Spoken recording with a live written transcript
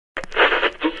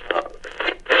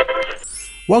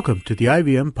Welcome to the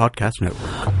IVM Podcast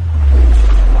Network.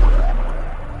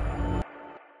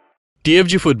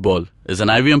 TFG Football is an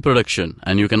IVM production,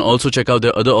 and you can also check out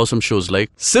their other awesome shows like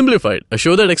Simplified, a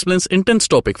show that explains intense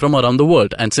topic from around the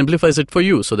world and simplifies it for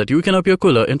you so that you can appear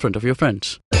cooler in front of your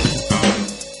friends.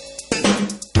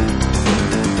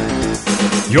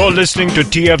 You're listening to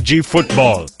TFG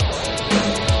Football.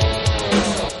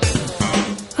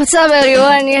 What's up,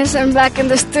 everyone? Yes, I'm back in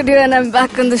the studio and I'm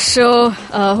back on the show,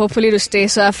 hopefully to stay.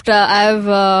 So after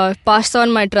I've passed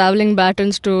on my travelling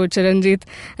batons to Chiranjit,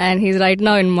 and he's right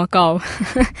now in Macau.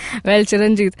 Well,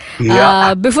 Chiranjit,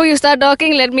 before you start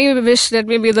talking, let me be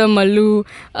the Mallu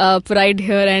pride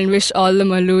here and wish all the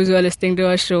Mallus who are listening to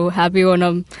our show happy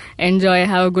Onam, enjoy,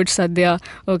 have a good Sadhya.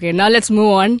 Okay, now let's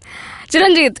move on.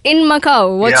 Chiranjit, in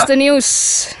Macau, what's the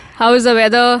news? How is the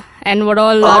weather and what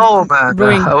all are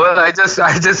brewing? Well, I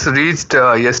just reached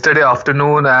yesterday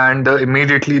afternoon and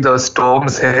immediately the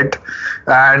storms hit.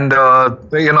 And,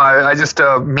 I just,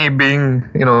 me being,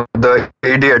 the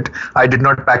idiot, I did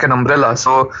not pack an umbrella.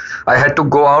 So I had to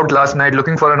go out last night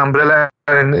looking for an umbrella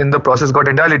and in the process got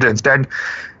entirely drenched. And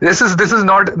this is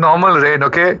not normal rain,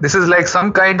 okay? This is like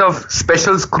some kind of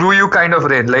special screw you kind of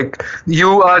rain. Like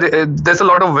there's a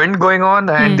lot of wind going on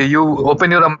and you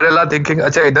open your umbrella thinking,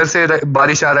 acha, idhar se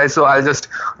barish aa raha hai, so I'll just,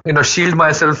 shield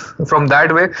myself from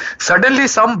that way. Suddenly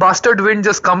some bastard wind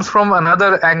just comes from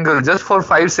another angle just for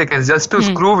 5 seconds just to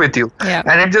screw with you. Yeah.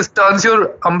 And it just turns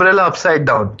your umbrella upside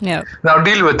down. Yeah. Now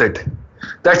deal with it.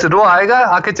 That's ro aayega,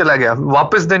 aake chala gaya.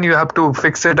 Wapas then you have to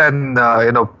fix it and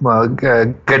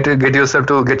get yourself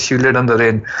to get shielded on the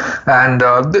rain. And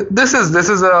this is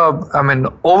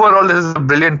overall this is a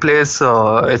brilliant place.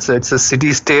 It's a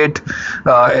city state.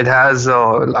 It has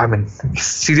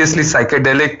seriously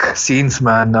psychedelic scenes,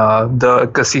 man. The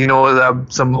casinos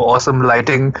have some awesome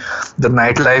lighting. The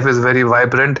nightlife is very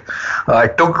vibrant. I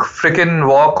took freaking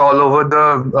walk all over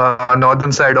the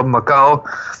northern side of Macau.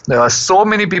 So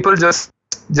many people just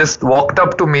walked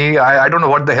up to me. I don't know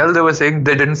what the hell they were saying.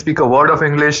 They didn't speak a word of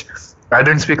English. I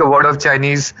didn't speak a word of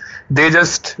Chinese. They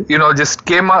just came to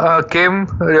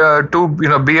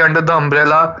be under the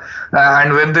umbrella.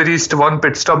 And when they reached one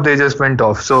pit stop, they just went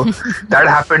off. So that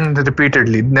happened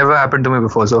repeatedly. Never happened to me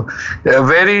before. So a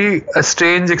very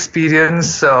strange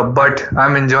experience, but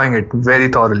I'm enjoying it very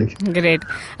thoroughly. Great.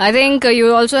 I think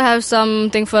you also have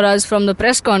something for us from the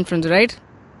press conference, right?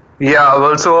 Yeah,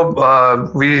 also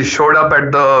we showed up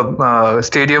at the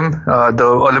stadium, the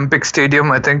Olympic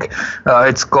Stadium, I think.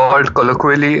 It's called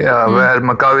colloquially, where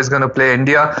Macau is going to play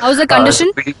India. How's the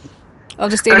condition of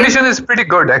the stadium? Condition is pretty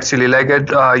good, actually. Like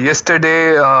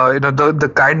yesterday,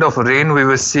 the kind of rain we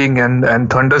were seeing and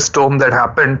thunderstorm that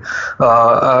happened,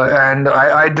 and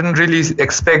I didn't really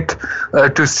expect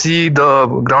to see the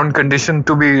ground condition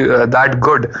to be that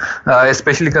good,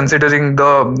 especially considering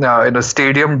the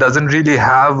stadium doesn't really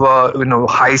have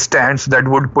high stands that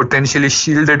would potentially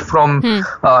shield it from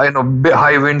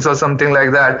high winds or something like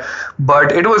that.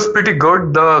 But it was pretty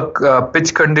good. The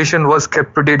pitch condition was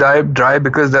kept pretty dry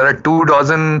because there are 24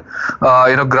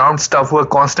 ground staff were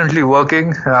constantly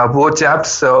working, both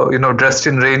chaps, dressed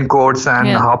in raincoats and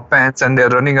half pants, and they're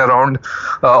running around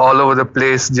all over the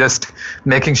place, just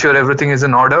making sure everything is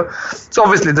in order. So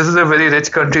obviously, this is a very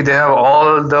rich country. They have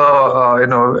all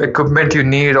the, equipment you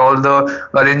need. All the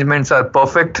arrangements are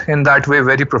perfect in that way,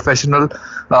 very professional.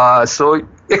 So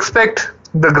expect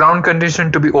the ground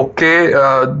condition to be okay.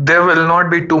 There will not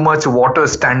be too much water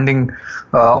standing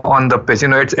on the pitch.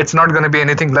 It's not going to be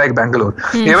anything like Bangalore.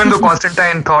 Even though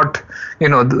Constantine thought,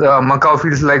 Macau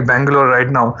feels like Bangalore right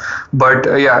now. But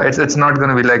it's not going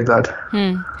to be like that.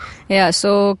 Yeah,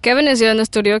 so Kevin is here in the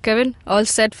studio. Kevin, all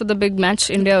set for the big match,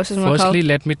 India versus Macau? Firstly,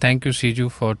 let me thank you, Siju,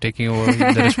 for taking over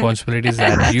the responsibilities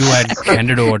that you had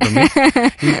handed over to me.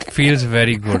 It feels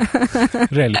very good.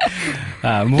 Really.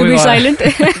 To be silent.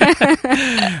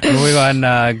 Moving on,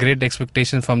 great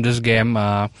expectations from this game.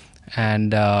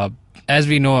 And as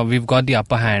we know, we've got the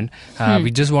upper hand.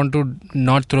 We just want to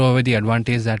not throw away the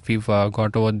advantage that we've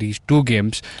got over these two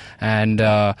games. And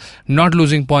not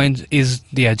losing points is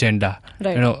the agenda.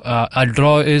 Right. A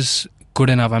draw is good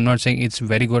enough. I'm not saying it's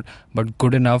very good, but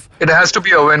good enough. It has to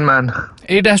be a win, man.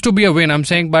 It has to be a win, I'm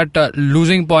saying, but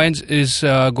losing points is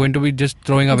going to be just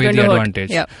throwing away the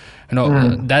advantage. Yeah.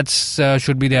 That's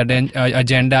should be the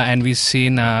agenda, and we've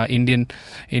seen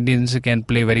Indians can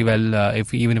play very well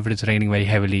even if it's raining very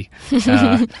heavily.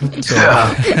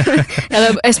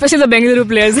 Especially the Bengaluru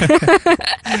players.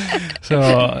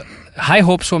 So high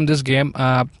hopes from this game.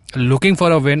 Looking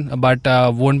for a win, but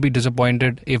won't be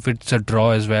disappointed if it's a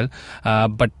draw as well.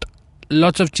 But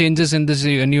lots of changes in this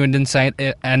new Indian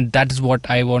side, and that is what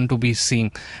I want to be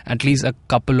seeing. At least a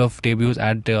couple of debuts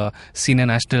at senior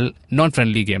national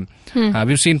non-friendly game.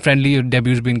 We've seen friendly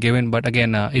debuts being given, but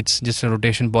again, it's just a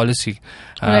rotation policy.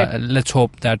 Right. Let's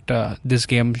hope that this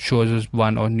game shows us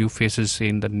one or new faces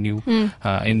in the new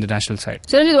in the national side.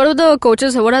 Chiranjit, what are the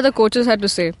coaches? What are the coaches had to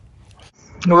say?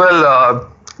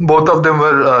 Well, both of them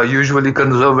were usually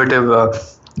conservative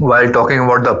while talking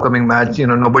about the upcoming match.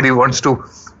 Nobody wants to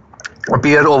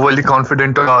appear overly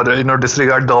confident or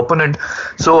disregard the opponent.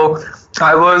 So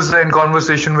I was in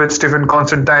conversation with Stephen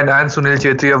Constantine and Sunil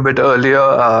Chetri a bit earlier,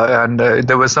 and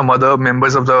there were some other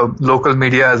members of the local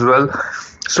media as well.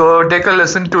 So take a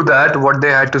listen to that, what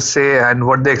they had to say and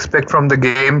what they expect from the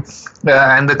game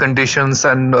and the conditions,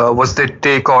 and what's their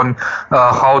take on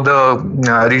how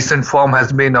the recent form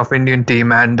has been of Indian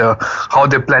team and how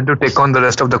they plan to take on the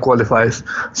rest of the qualifiers.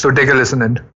 So take a listen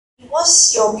in.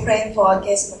 What's your plan for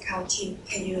against Macau team?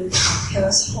 Can you tell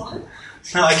us more?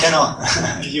 No, I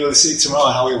cannot. You will see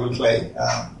tomorrow how we will play.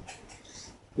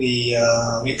 We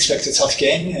expect a tough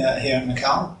game here in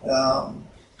Macau.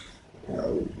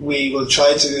 We will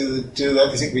try to do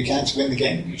everything we can to win the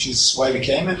game, which is why we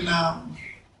came.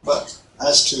 But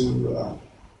as to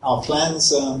our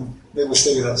plans, they will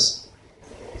stay with us.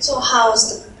 So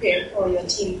how's the prepare for your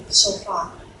team so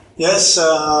far? Yes,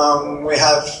 we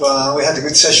had a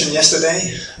good session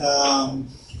yesterday.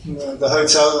 The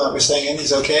hotel that we're staying in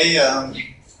is okay.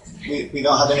 We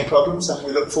don't have any problems, and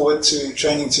we look forward to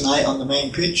training tonight on the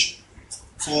main pitch.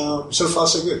 So far,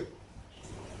 so good.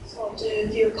 So do you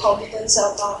feel confident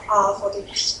about for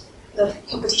the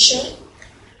competition?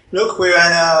 Look, we're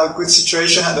in a good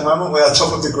situation at the moment. We're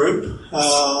top of the group.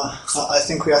 I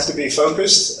think we have to be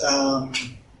focused.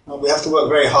 We have to work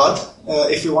very hard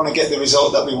if we want to get the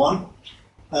result that we want.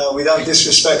 We don't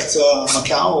disrespect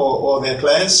Macau or their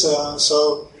players,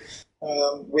 so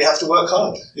we have to work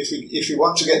hard. If we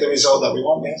want to get the result that we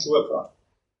want, we have to work hard.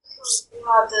 You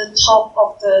are the top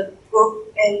of the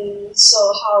group, and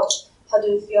so how do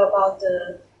you feel about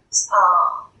the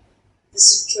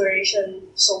situation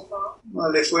so far?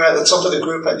 Well, if we're at the top of the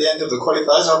group at the end of the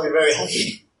qualifiers, I'll be very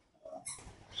happy.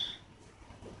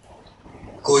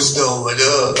 Coach, the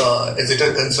weather, is it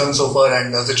a concern so far,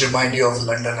 and does it remind you of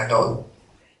London at all?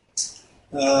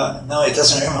 No, it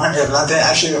doesn't remind me of London. It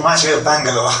actually reminds me of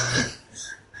Bangalore.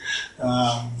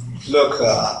 Look,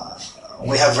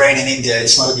 we have rain in India.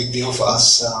 It's not a big deal for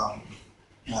us.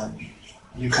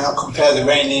 You cannot compare the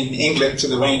rain in England to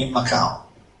the rain in Macau.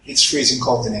 It's freezing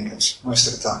cold in England most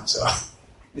of the time, so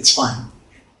it's fine.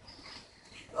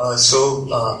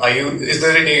 Is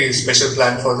there any special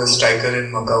plan for the striker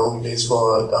in Macau who plays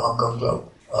for the Hong Kong club,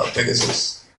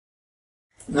 Pegasus?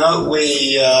 No,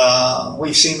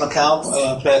 we've seen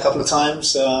Macau play a couple of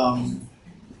times.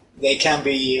 They can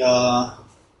be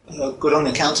good on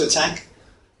the counter-attack.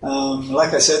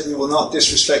 Like I said, we will not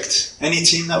disrespect any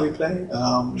team that we play.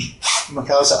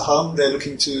 Macau's at home. They're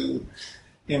looking to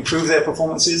improve their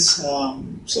performances.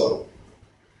 So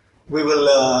we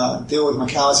will deal with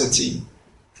Macau as a team.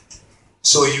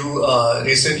 So you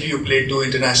recently you played 2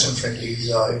 international friendlies,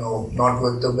 not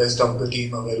with the best of the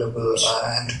team available.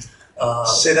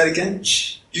 Say that again?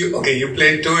 You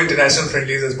played 2 international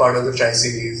friendlies as part of the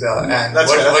Tri-Series. And That's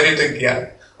what do you think?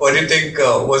 Yeah. What do you think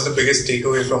was the biggest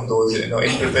takeaway from those, in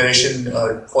preparation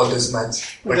for this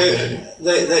match?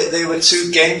 They were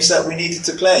 2 games that we needed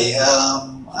to play.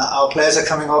 Our players are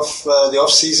coming off the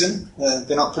off-season.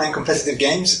 They're not playing competitive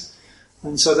games.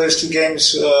 And so those 2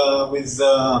 games with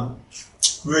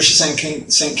Mauritius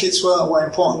and St. Kitts were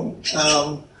important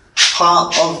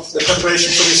part of the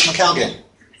preparation for this Macau game.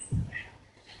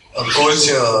 Coach,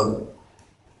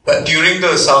 but during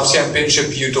the South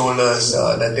Championship, you told us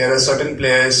that there are certain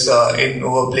players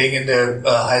who are playing in their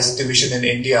highest division in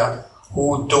India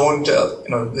who don't,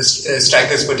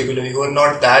 strikers particularly, who are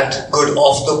not that good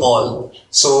off the ball.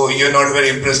 So you're not very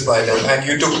impressed by them. And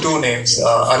you took 2 names,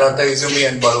 Arata Izumi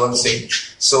and Balwant Singh.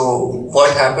 So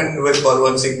what happened with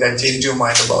Balwant Singh that changed your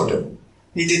mind about him?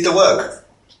 He did the work.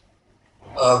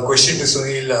 Question to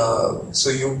Sunil. So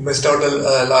you missed out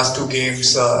the last 2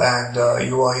 games and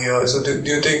you are here. So do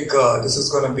you think this is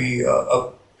going to be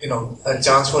a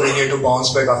chance for India to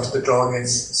bounce back after the draw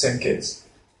against St. Kitts?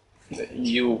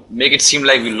 You make it seem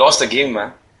like we lost the game,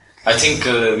 man. I think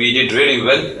we did really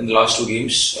well in the last 2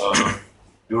 games.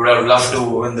 We would have loved to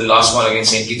win the last one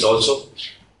against St. Kitts also.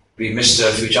 We missed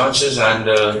a few chances, and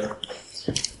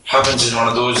happens in one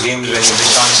of those games when you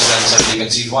miss chances and suddenly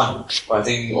concede one. But I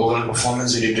think overall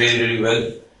performance we did really, really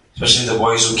well. Especially the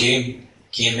boys who came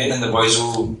in, and the boys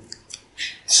who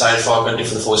decided for our country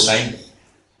for the first time.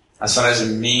 as far as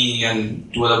me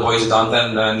and two other boys,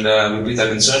 Dantan and Viprit, are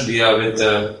concerned, we are with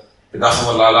the graph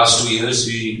of our last 2 years.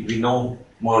 We know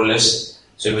more or less.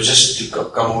 So it was just to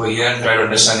come over here and try to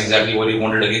understand exactly what we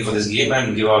wanted again for this game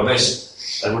and give our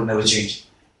best. That would never change.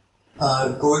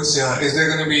 Coach, is there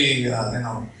going to be,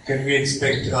 can we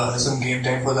expect some game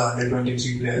time for the under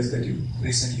 23 players that you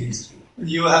recently used?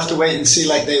 You have to wait and see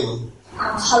like they will.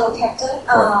 Hello, Captain.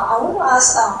 I want to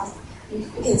ask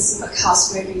if we can see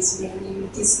Macau's record is winning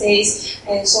these days.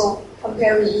 And so,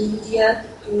 comparing India,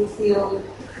 how do you feel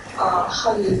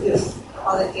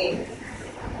about the game?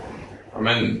 I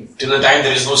mean, till the time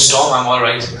there is no storm, I'm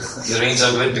alright. The rains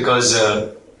are good because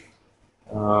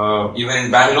even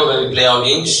in Bangalore where we play our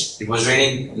games, it was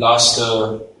raining last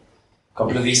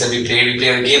couple of weeks that we played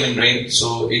a game in rain,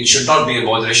 so it should not be a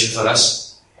botheration for us.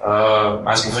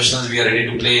 As professionals, we are ready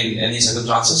to play in any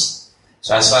circumstances.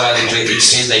 So as far as it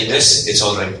stays like this, it's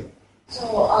alright.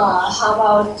 So how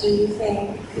about, do you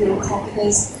feel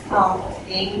confidence of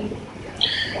the game?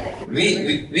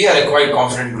 We are a quite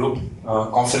confident group,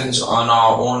 confidence on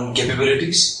our own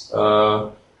capabilities.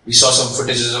 We saw some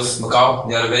footages of Macau.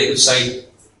 They are a very good side.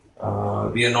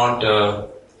 We are not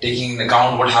taking into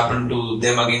account what happened to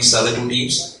them against the other two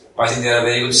teams. But I think they are a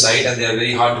very good side and they are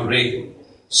very hard to break.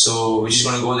 So we're just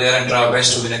going to go there and try our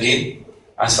best to win a game.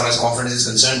 As far as confidence is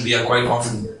concerned, we are quite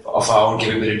confident of our own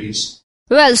capabilities.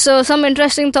 Well, so some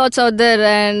interesting thoughts out there,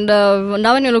 and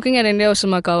now when you're looking at India versus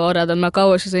Macau, or rather Macau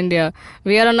versus India,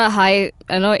 we are on a high,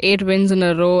 8 wins in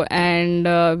a row, and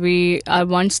we are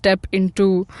one step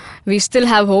into, we still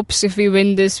have hopes. If we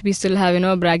win this, we still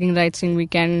have, bragging rights saying we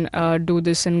can do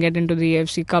this and get into the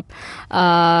AFC Cup.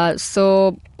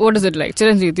 So what is it like?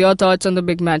 Chiranjeev, your thoughts on the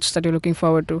big match that you're looking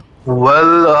forward to?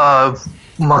 Well,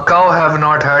 Macau have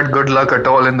not had good luck at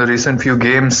all in the recent few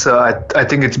games. I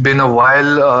think it's been a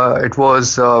while. It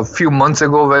was a few months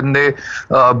ago when they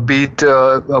beat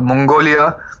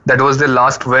Mongolia. That was their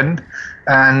last win.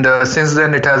 And since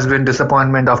then, it has been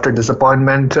disappointment after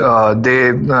disappointment.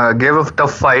 They gave a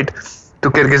tough fight to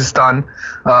Kyrgyzstan,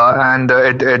 and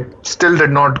it still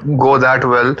did not go that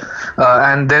well.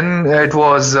 And then it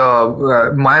was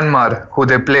Myanmar who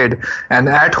they played, and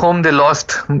at home they lost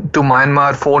to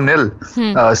Myanmar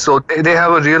 4-0. So they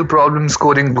have a real problem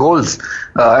scoring goals.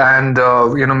 I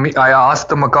asked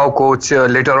the Macau coach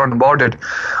later on about it.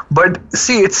 But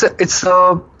see, it's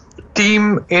a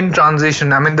team in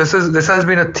transition. I mean, this has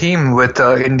been a theme with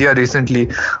India recently.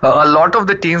 A lot of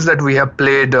the teams that we have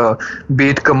played, be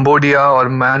it Cambodia or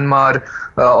Myanmar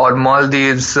or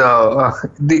Maldives,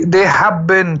 they have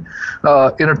been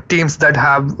teams that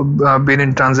have been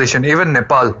in transition. Even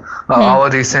Nepal, our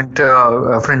recent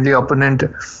friendly opponent,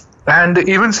 and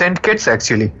even St. Kitts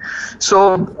actually.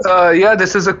 So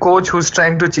this is a coach who's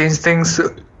trying to change things.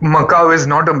 Macau is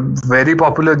not a very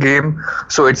popular game,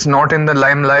 so it's not in the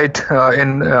limelight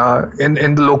in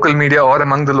the local media or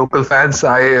among the local fans.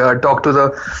 I talked to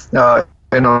the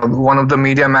one of the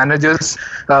media managers.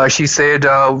 She said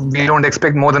we don't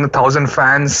expect more than 1,000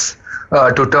 fans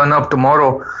to turn up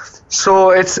tomorrow. So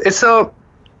it's a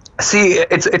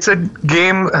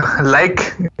game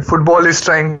like football is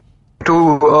trying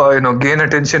to gain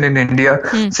attention in India.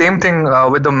 Same thing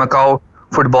with the Macau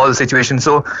football situation.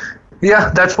 So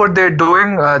yeah, that's what they're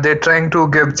doing. They're trying to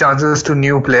give chances to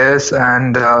new players,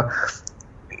 and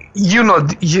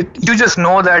you just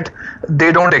know that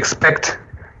they don't expect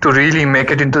to really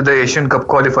make it into the Asian Cup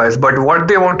qualifiers. But what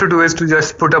they want to do is to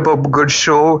just put up a good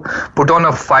show, put on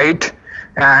a fight,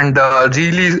 and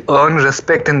really earn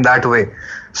respect in that way.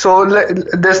 So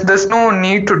there's no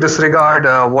need to disregard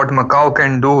what Macau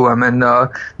can do. I mean,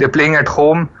 they're playing at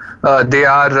home. They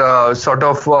are sort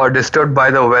of disturbed by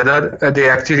the weather. They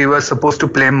actually were supposed to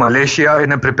play Malaysia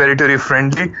in a preparatory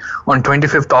friendly on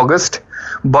 25th August.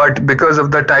 But because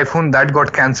of the typhoon, that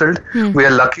got cancelled. We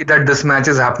are lucky that this match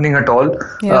is happening at all.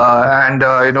 Yeah.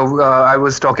 I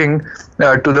was talking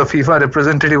to the FIFA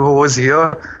representative who was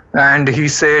here, and he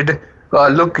said,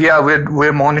 look,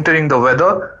 we're monitoring the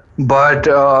weather. But,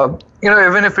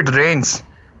 even if it rains,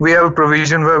 we have a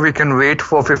provision where we can wait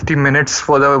for 50 minutes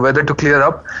for the weather to clear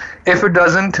up. If it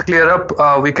doesn't clear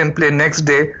up, we can play next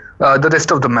day the rest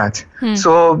of the match.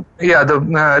 So,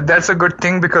 that's a good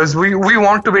thing because we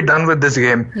want to be done with this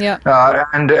game. Yeah.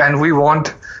 And we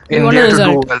want India to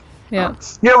do well.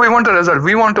 Yeah, we want a result.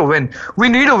 We want to win. We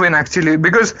need a win, actually,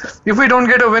 because if we don't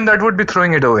get a win, that would be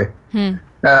throwing it away.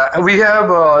 We have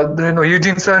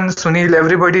Eugene Sun, Sunil,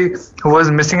 everybody who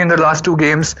was missing in the last two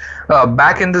games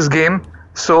back in this game.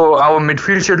 So our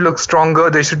midfield should look stronger.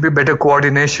 There should be better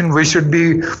coordination. We should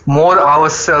be more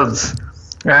ourselves,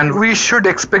 and we should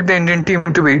expect the Indian team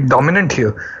to be dominant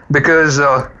here because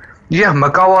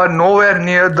Macau are nowhere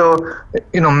near the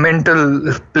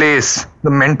mental place,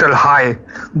 the mental high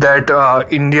that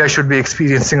India should be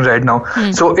experiencing right now.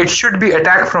 So it should be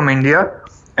attack from India,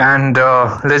 and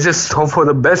let's just hope for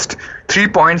the best. 3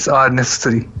 points are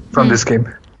necessary from this game.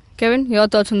 Kevin, your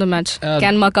thoughts on the match?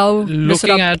 Can Macau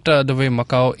looking disrupt? at the way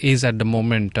Macau is at the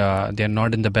moment, they are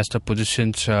not in the best of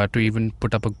positions to even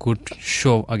put up a good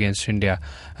show against India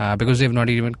because they've not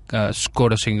even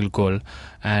scored a single goal,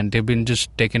 and they've been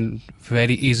just taken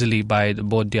very easily by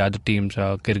both the other teams,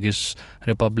 Kyrgyz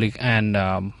Republic and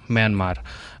Myanmar.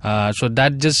 So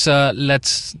that just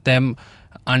lets them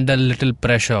under little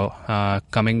pressure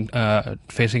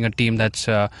facing a team that's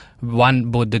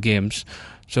won both the games.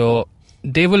 So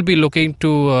they will be looking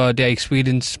to their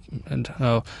experience.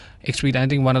 I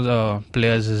think one of the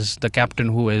players is the captain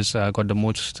who has got the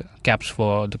most caps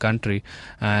for the country,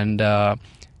 and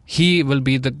he will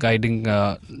be the guiding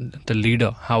the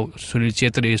leader. How Sunil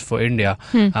Chhetri is for India.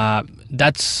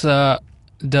 That's the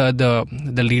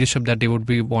leadership that they would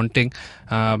be wanting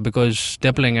because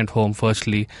they're playing at home.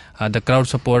 Firstly, the crowd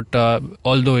support,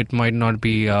 although it might not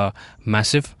be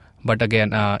massive. But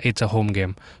again, it's a home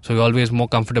game, so you're always more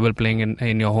comfortable playing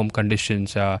in your home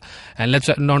conditions. And let's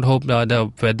not hope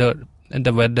the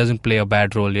weather doesn't play a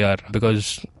bad role here,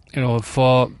 because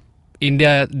for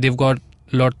India they've got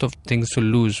a lot of things to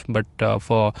lose. But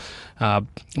for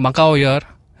Macau here,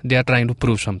 they are trying to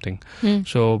prove something.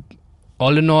 So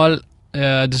all in all,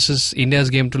 this is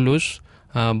India's game to lose.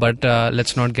 But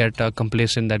let's not get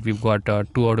complacent that we've got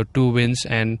 2 out of 2 wins,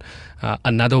 and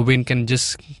another win can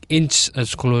just inch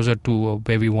us closer to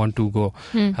where we want to go.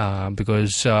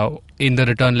 Because in the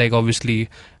return leg, obviously,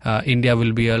 India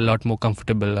will be a lot more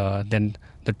comfortable than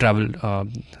the travel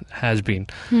has been.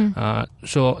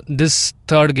 So this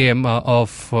third game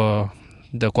of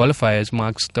the qualifiers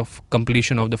marks the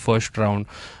completion of the first round.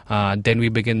 Then we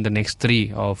begin the next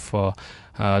 3 of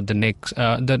the next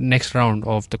round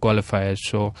of the qualifiers.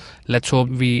 So let's hope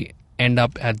we end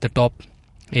up at the top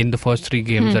in the first 3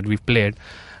 games that we've played.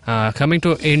 Coming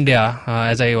to India,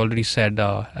 as I already said,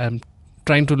 I'm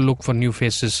trying to look for new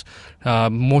faces,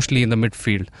 mostly in the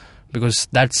midfield, because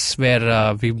that's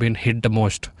where we've been hit the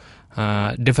most.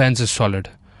 Defense is solid,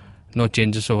 no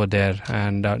changes over there,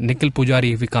 and Nikhil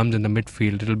Pujari, if he comes in the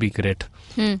midfield, it'll be great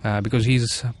because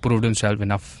he's proved himself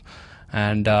enough.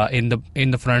 And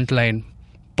in the front line,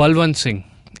 Balwant Singh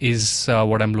is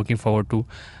what I'm looking forward to,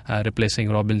 replacing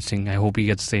Robin Singh. I hope he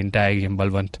gets the entire game,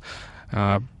 Balwant.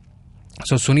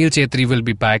 So Sunil Chhetri will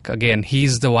be back again.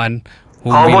 He's the one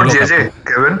who. How about JJ,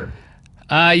 Kevin?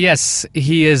 Yes,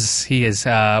 he is.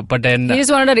 But then he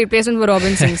just wanted a replacement for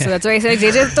Robin Singh, so that's why I said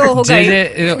JJ to hoga.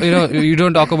 JJ, you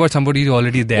don't talk about somebody who's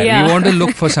already there. Yeah. We want to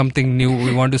look for something new.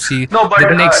 We want to see. No, but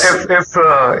the next.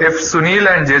 If Sunil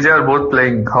and JJ are both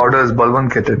playing, how does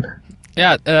Balwant get in?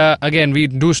 Yeah, again, we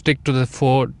do stick to the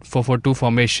 4-4-2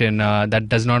 formation. That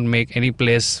does not make any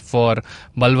place for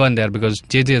Balwant there, because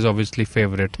JJ is obviously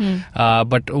favourite.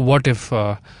 But what if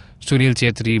Sunil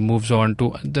Chhetri moves on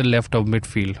to the left of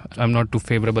midfield? I'm not too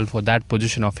favourable for that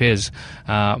position of his.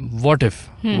 What if?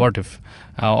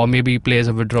 Or maybe he plays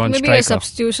a withdrawn striker. Maybe a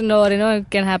substitution, or it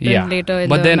can happen later in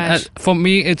the match. But then for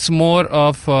me, it's more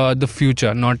of the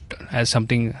future, not as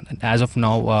something as of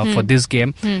now for this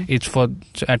game. It's for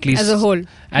at least as a whole,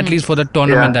 at least for the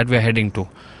tournament that we're heading to.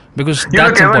 Because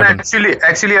that's Kevin, important.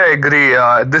 Actually, I agree.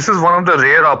 This is one of the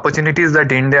rare opportunities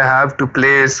that India have to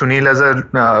play Sunil as a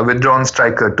withdrawn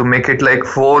striker, to make it like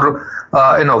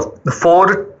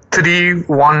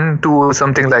 4-3-1-2,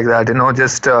 something like that.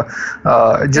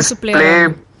 Just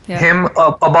play him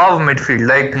above midfield.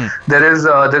 Like there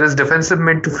is defensive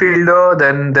midfielder,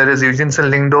 then there is Eugene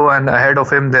Lingdo, and ahead of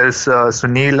him there is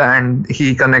Sunil, and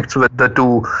he connects with the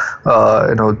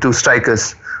two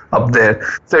strikers up there.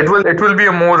 So it will be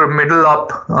a more middle up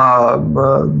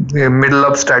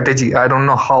strategy. I don't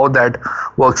know how that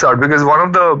works out, because one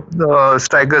of the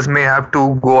strikers may have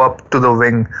to go up to the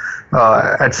wing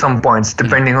at some points,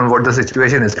 depending on what the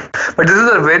situation is. But this is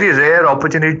a very rare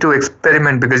opportunity to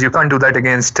experiment, because you can't do that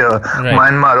against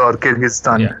Myanmar or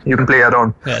Kyrgyzstan. Yeah. You can play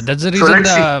around. Yeah, that's the reason.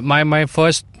 My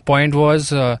first point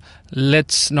was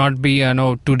let's not be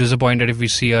too disappointed if we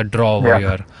see a draw over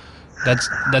here. That's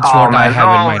what I have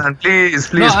in mind. Please.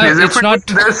 It's not.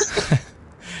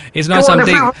 It's not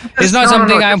something. It's not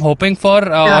something I'm hoping for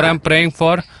or I'm praying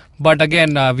for. But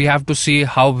again, we have to see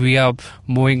how we are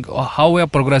moving, or how we are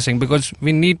progressing, because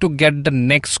we need to get the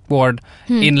next squad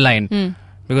in line,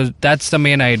 because that's the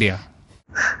main idea.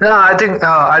 No,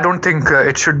 I don't think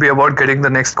it should be about getting the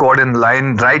next squad in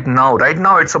line right now. Right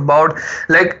now, it's about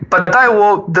like pata hai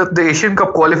wo the Asian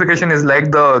Cup qualification is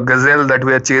like the gazelle that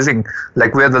we are chasing,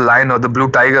 like we are the lion or the blue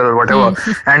tiger or whatever,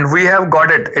 and we have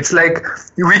got it. It's like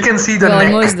we can see the We're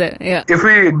neck. almost there. Yeah. If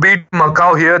we beat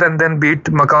Macau here and then beat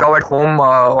Macau at home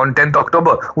on 10th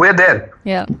October, we're there.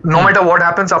 Yeah. No matter what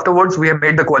happens afterwards, we have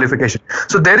made the qualification.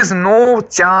 So there is no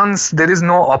chance, there is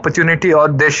no opportunity, or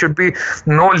there should be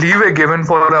no leeway given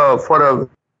for a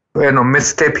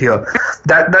misstep here.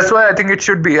 That's why I think it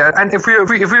should be. And if we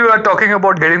are talking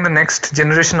about getting the next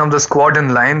generation of the squad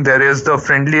in line, there is the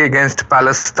friendly against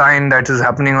Palestine that is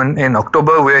happening in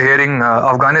October. We're hearing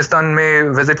Afghanistan may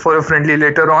visit for a friendly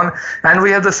later on, and we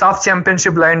have the SAF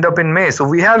Championship lined up in May. So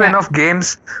we have enough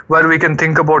games where we can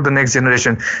think about the next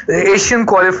generation. The Asian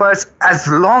qualifiers, as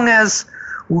long as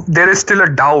there is still a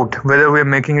doubt whether we're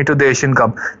making it to the Asian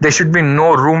Cup, there should be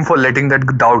no room for letting that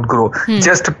doubt grow.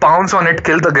 Just pounce on it,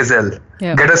 kill the gazelle.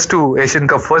 Yeah. Get us to Asian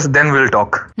Cup first, then we'll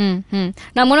talk. Now I'm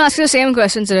going to ask you the same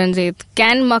question, Chiranjeev.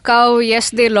 Can Macau,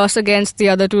 yes, they lost against the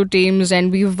other two teams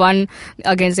and we've won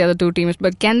against the other two teams,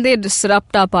 but can they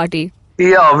disrupt our party?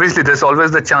 Yeah, obviously, there's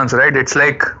always the chance, right? It's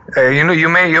like you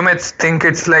may think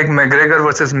it's like McGregor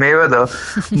versus Mayweather,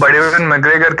 but even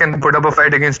McGregor can put up a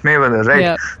fight against Mayweather, right?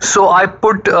 Yeah. So I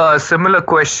put similar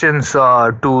questions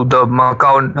to the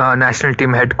Macau national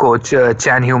team head coach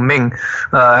Chan Heung-ming,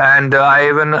 and I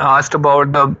even asked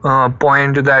about the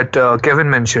point that Kevin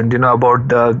mentioned, about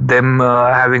them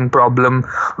having problem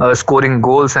scoring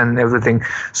goals and everything.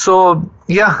 So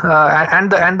yeah,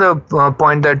 and the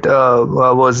point that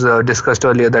was discussed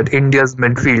earlier, that India's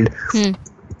midfield,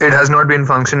 it has not been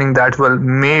functioning that well.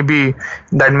 Maybe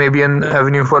that may be an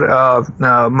avenue for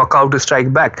Macau to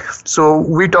strike back. So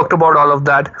we talked about all of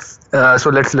that. So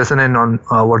let's listen in on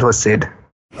what was said.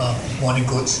 Morning,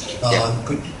 coach.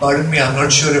 Pardon me, I'm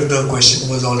not sure if the question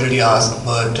was already asked,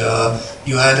 but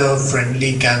you had a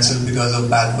friendly cancelled because of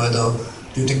bad weather.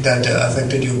 Do you think that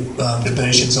affected your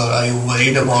preparations, or are you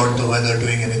worried about the weather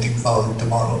doing anything foul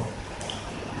tomorrow?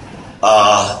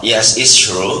 Yes, it's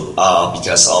true.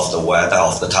 Because of the weather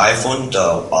of the typhoon,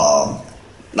 the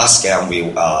last game,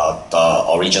 the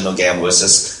original game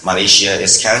versus Malaysia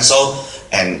is cancelled,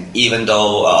 and even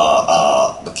though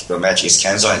the match is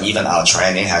cancelled, and even our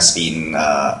training has been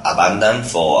abandoned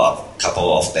for a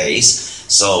couple of days.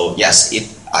 So yes,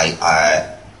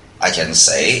 I can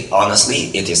say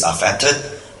honestly it is affected,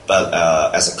 but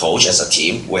as a coach, as a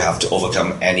team, we have to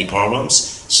overcome any problems.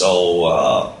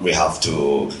 So we have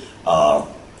to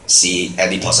see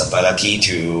any possibility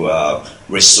to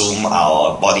resume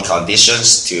our body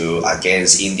conditions to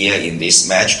against India in this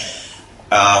match.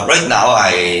 Right now,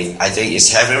 I think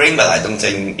it's heavy rain, but I don't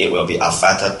think it will be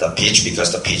affected the pitch,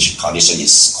 because the pitch condition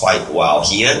is quite well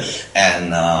here,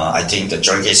 and I think the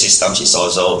drainage system is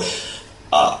also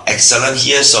excellent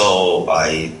here. So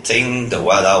I think the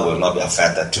weather will not be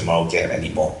affected tomorrow game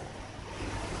anymore.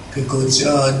 Okay, coach.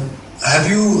 Have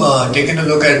you taken a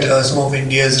look at some of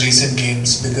India's recent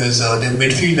games, because their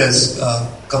midfield has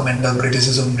come under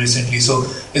criticism recently? So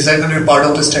is that going to be part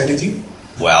of the strategy?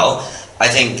 Well, I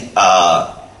think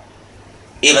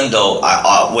even though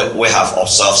we have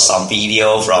observed some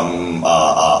video from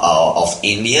of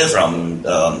India from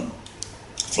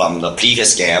the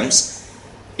previous games,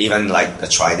 even like the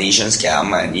Tri-Nations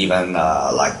game and even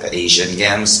like the Asian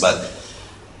games, but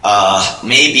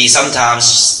maybe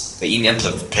sometimes the Indian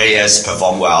players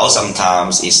perform well,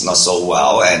 sometimes it's not so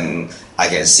well, and I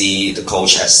can see the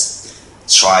coach has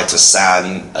tried to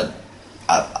send a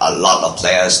lot of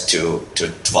players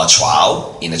for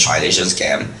trial in the Tri-Nations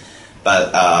game.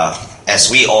 But as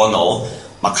we all know,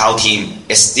 Macau team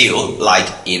is still like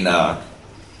in a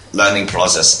learning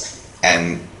process,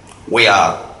 and we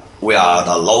are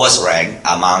the lowest rank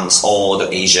amongst all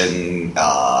the Asian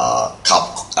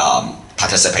Cup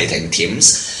participating teams.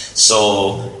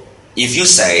 So if you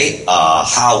say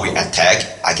how we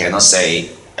attack, I cannot say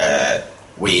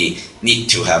we need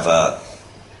to have a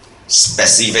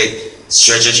specific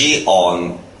strategy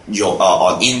on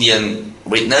Indian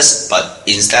weakness, but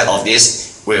instead of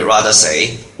this, we rather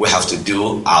say we have to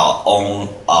do our own.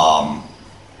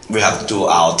 We have to do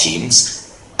our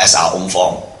teams as our own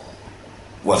form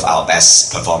with our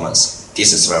best performance.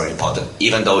 This is very important,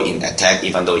 even though in attack,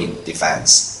 even though in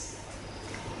defense.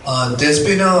 There's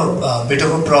been a bit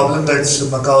of a problem that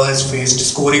Macau has faced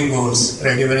scoring goals,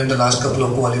 right, even in the last couple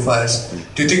of qualifiers.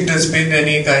 Do you think there's been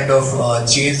any kind of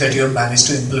change that you have managed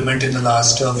to implement in the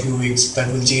last few weeks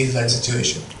that will change that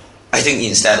situation? I think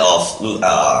instead of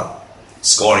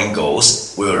scoring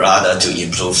goals, we would rather to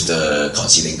improve the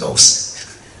conceding goals.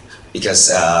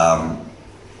 Because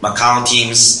Macau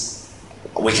teams,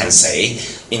 we can say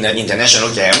in the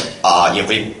international game, if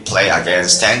we play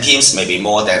against 10 teams, maybe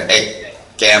more than 8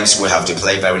 games, we have to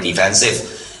play very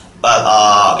defensive.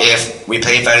 But if we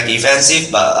play very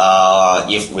defensive,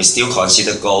 but if we still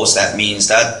consider goals, that means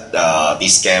that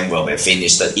this game will be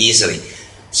finished easily.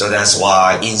 So that's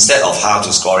why instead of how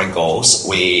to scoring goals,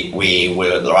 we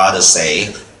will rather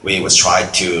say we will try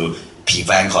to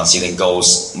prevent conceding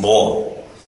goals more.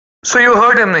 So you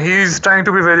heard him. He's trying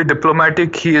to be very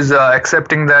diplomatic. He is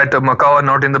accepting that Macau are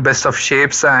not in the best of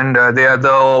shapes and they are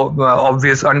the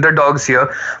obvious underdogs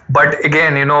here. But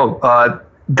again,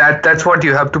 that's what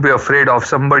you have to be afraid of.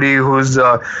 Somebody who's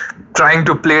trying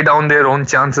to play down their own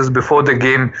chances before the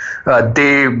game.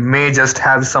 They may just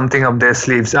have something up their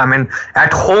sleeves. I mean,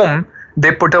 at home, they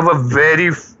put up a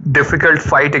very difficult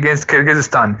fight against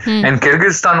Kyrgyzstan. And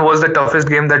Kyrgyzstan was the toughest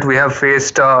game that we have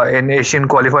faced in Asian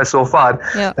qualifier so far.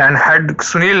 Yeah. And had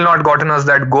Sunil not gotten us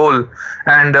that goal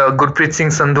and Gurpreet Singh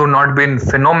Sandhu not been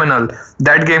phenomenal,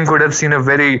 that game could have seen a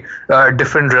very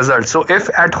different result. So if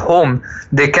at home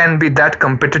they can be that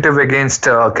competitive against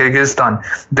Kyrgyzstan,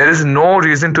 there is no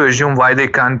reason to assume why they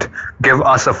can't give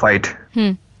us a fight.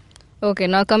 Okay,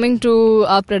 now coming to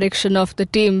our prediction of the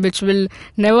team, which will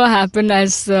never happen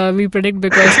as we predict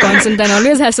because Constantine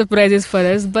always has surprises for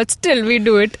us, but still we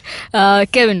do it.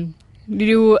 Kevin,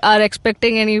 you are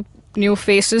expecting any new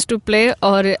faces to play,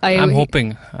 or are you... I'm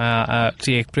hoping.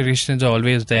 See, expectations are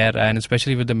always there, and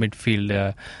especially with the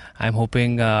midfield. I'm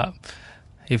hoping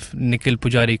if Nikhil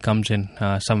Pujari comes in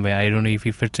somewhere. I don't know if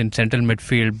he fits in central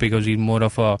midfield because he's more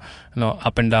of a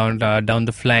up and down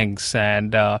the flanks,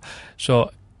 and so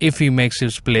if he makes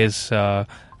his place, but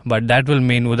that will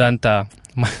mean Udanta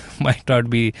might not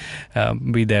be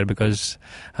there because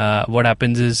what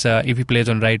happens is if he plays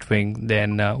on right wing,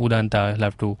 then Udanta will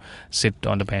have to sit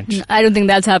on the bench. I don't think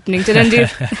that's happening,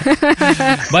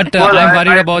 Chiranjeev. But I'm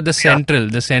worried about the central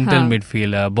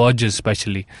midfield, Borges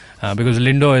especially, because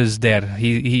Lindo is there.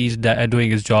 He's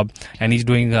doing his job, and he's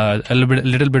doing a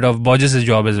little bit of Borges'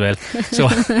 job as well. So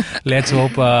let's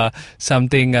hope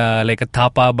something like a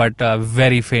Thapa, but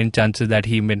very faint chances that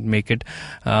he may make it.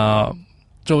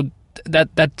 So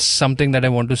that's something that I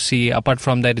want to see. Apart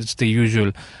from that, it's the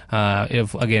usual.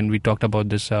 If again we talked about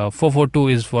this,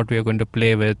 4-4-2 is what we are going to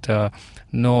play with.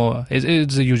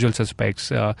 It's the usual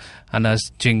suspects.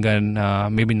 Anas,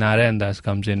 Chingan, maybe Narayan Das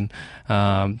comes in.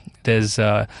 There's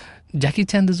Jackie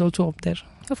Chan is also up there.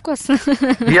 Of course.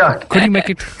 Yeah. Could he make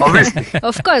it? Obviously.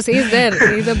 Of course, he's there.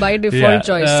 He's a by default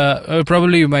choice.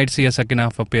 Probably you might see a second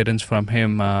half appearance from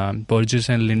him. Borges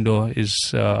and Lindo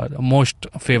is most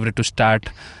favourite to start,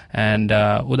 and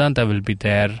Udanta will be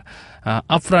there.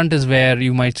 Up front is where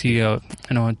you might see a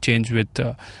change with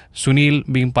Sunil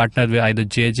being partnered with either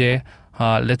JJ.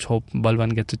 Let's hope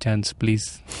Balwan gets a chance,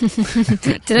 please.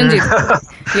 Chiranjeev,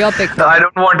 your pick. I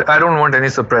don't want any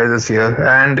surprises here.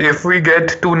 And if we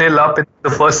get 2-0 up in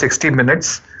the first 60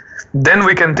 minutes, then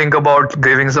we can think about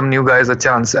giving some new guys a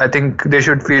chance. I think they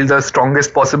should field the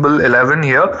strongest possible 11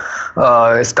 here.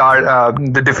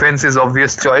 The defense is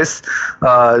obvious choice.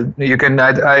 You can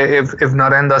if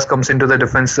Narayan Das comes into the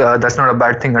defense, that's not a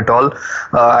bad thing at all.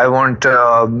 I want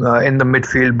in the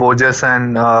midfield Borges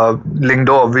and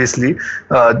Lingdo, obviously.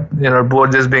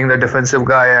 Borges being the defensive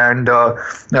guy and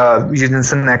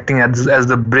Jensen acting as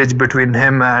the bridge between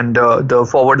him and the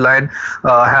forward line.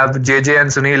 Have JJ and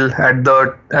Sunil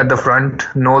at the front,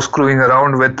 no screwing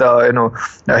around with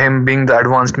him being the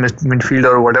advanced midfielder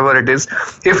or whatever it is.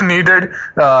 If needed,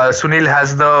 Sunil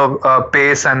has the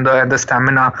pace and the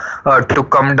stamina to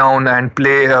come down and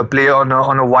play on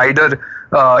a wider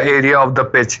area of the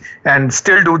pitch and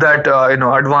still do that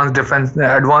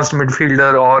advanced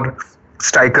midfielder or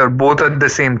striker both at the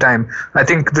same time. I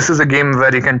think this is a game where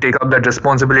he can take up that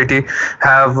responsibility.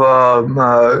 Have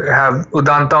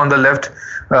Udanta on the left,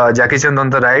 Jackie Chand on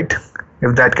the right,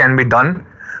 if that can be done.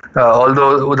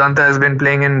 Although Udanta has been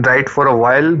playing in right for a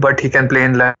while, but he can play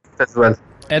in left as well.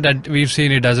 And we've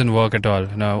seen it doesn't work at all.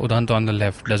 No, Udanta on the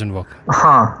left doesn't work.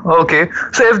 Okay.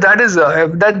 So if that is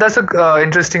that's a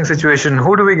interesting situation.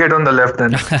 Who do we get on the left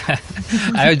then?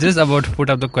 I was just about to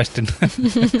put up the question.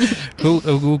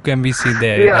 Who can we see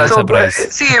there?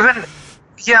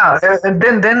 Yeah. And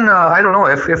then I don't know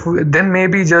if then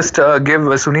maybe just give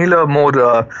Sunil a more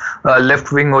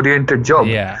left wing oriented job,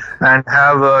 and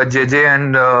have JJ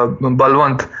and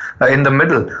Balwant in the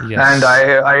middle. Yes.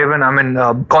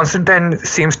 And Constantine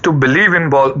seems to believe in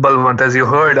Balwant. As you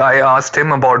heard, I asked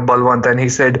him about Balwant, and he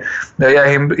said,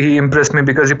 he impressed me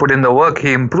because he put in the work,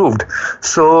 he improved.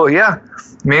 So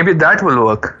maybe that will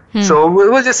work. So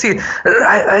we'll just see.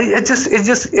 It's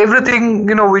just everything.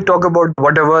 We talk about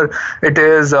whatever it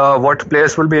is, what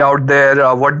players will be out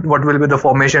there, what will be the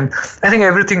formation. I think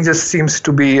everything just seems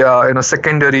to be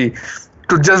secondary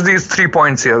to just these 3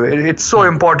 points here. It's so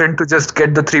important to just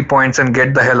get the 3 points and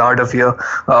get the hell out of here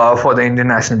for the Indian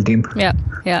national team. Yeah.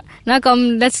 Now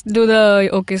come, let's do the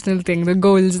occasional thing, the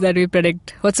goals that we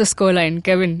predict. What's the scoreline,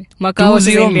 Kevin? Macau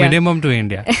versus 2-0 India. minimum to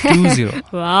India.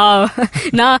 2-0. Wow.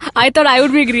 Now, I thought I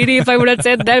would be greedy if I would have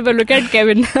said that, but look at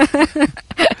Kevin.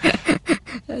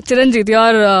 Chiranjit,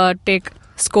 your take,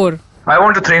 score. I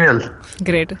want a 3-0.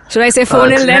 Great. Should I say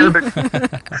 4-0 then?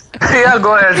 Yeah,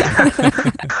 go ahead.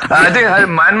 I think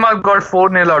Myanmar got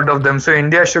 4-0 out of them, so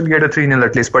India should get a 3-0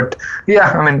 at least. But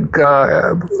yeah, I mean,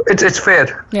 it's fair.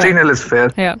 3-0 is fair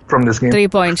from this game. 3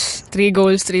 points. 3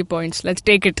 goals, 3 points. Let's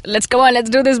take it. Let's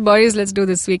do this, boys. Let's do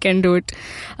this. We can do it.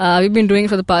 We've been doing it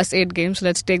for the past 8 games.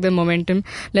 Let's take the momentum.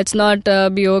 Let's not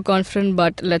be overconfident,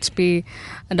 but let's be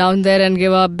down there and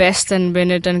give our best and win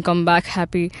it and come back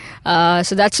happy.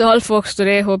 So that's all, folks,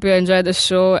 today. Hope you enjoyed the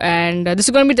show, and this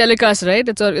is going to be telecast, right?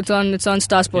 It's on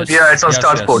Star Sports. Yeah, it's on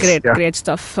Star Sports. Great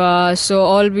stuff.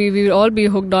 So we will all be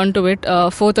hooked on to it.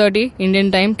 4:30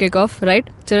 Indian time kickoff, right,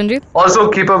 Chiranjit? Also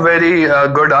keep a very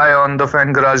good eye on the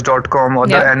fangarage.com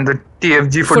and the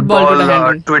TFG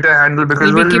football Twitter handle,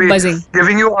 because we'll be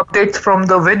giving you updates from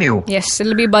the venue. Yes,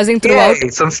 it'll be buzzing throughout.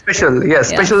 Some special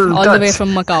all the way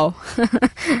from Macau.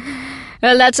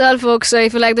 Well, that's all, folks. So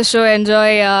if you like the show,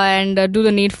 enjoy and do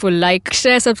the needful. Like,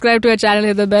 share, subscribe to our channel,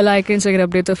 hit the bell icon so you get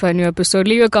updated for a new episode.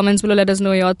 Leave your comments below. Let us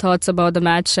know your thoughts about the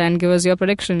match and give us your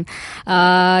prediction.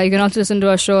 You can also listen to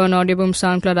our show on Audioboom,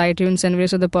 SoundCloud, iTunes, and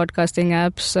various other podcasting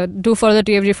apps. Do follow the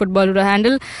TFG Football Twitter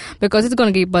handle, because it's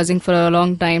going to keep buzzing for a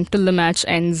long time till the match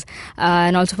ends.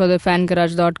 And also for the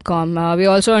fangarage.com. We're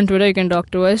also on Twitter. You can talk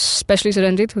to us, especially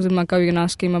Chiranjit, who's in Macau. You can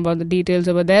ask him about the details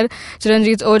over there.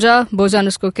 Chiranjit's Oja,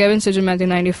 Boza_Kevin, Sijum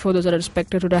 94, those are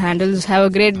respected to the handles. Have a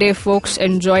great day, folks.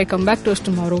 Enjoy. Come back to us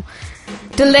tomorrow.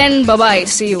 Till then, bye-bye.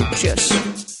 See you. Cheers.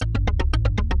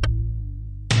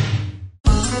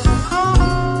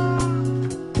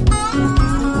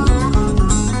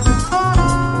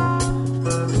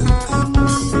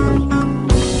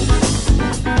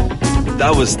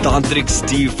 That was Tantrik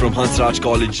Steve from Hansraj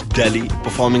College, Delhi,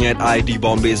 performing at IIT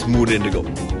Bombay's Mood Indigo.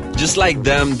 Just like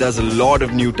them, there's a lot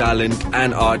of new talent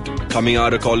and art coming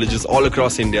out of colleges all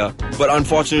across India, but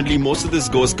unfortunately most of this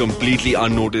goes completely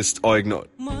unnoticed or ignored.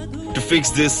 To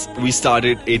fix this, we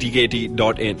started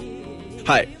atkt.in.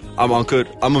 Hi, I'm Ankur,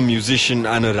 I'm a musician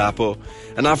and a rapper,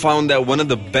 and I found that one of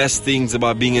the best things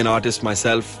about being an artist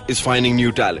myself is finding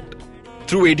new talent.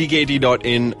 Through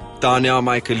atkt.in, Tanya,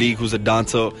 my colleague who's a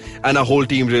dancer, and our whole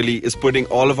team really is putting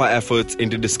all of our efforts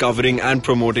into discovering and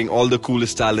promoting all the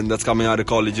coolest talent that's coming out of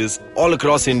colleges all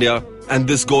across India. And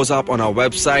this goes up on our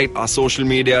website, our social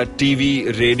media, TV,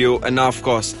 radio, and now, of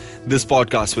course, this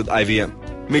podcast with IVM.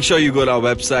 Make sure you go to our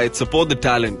website, support the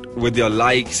talent with your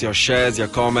likes, your shares, your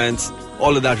comments.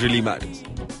 All of that really matters.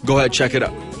 Go ahead, check it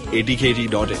out.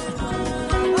 atkt.in.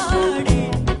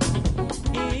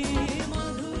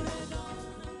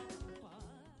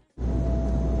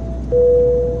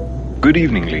 Good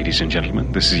evening, ladies and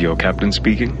gentlemen. This is your captain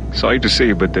speaking. Sorry to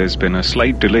say, but there's been a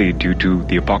slight delay due to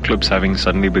the apocalypse having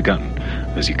suddenly begun.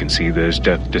 As you can see, there's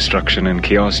death, destruction, and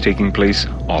chaos taking place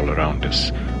all around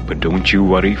us. But don't you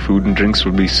worry, food and drinks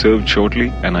will be served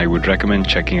shortly, and I would recommend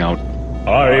checking out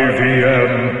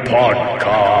IVM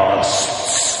Podcasts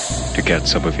to get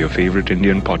some of your favorite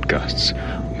Indian podcasts.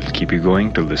 We'll keep you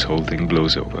going till this whole thing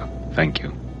blows over. Thank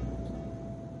you.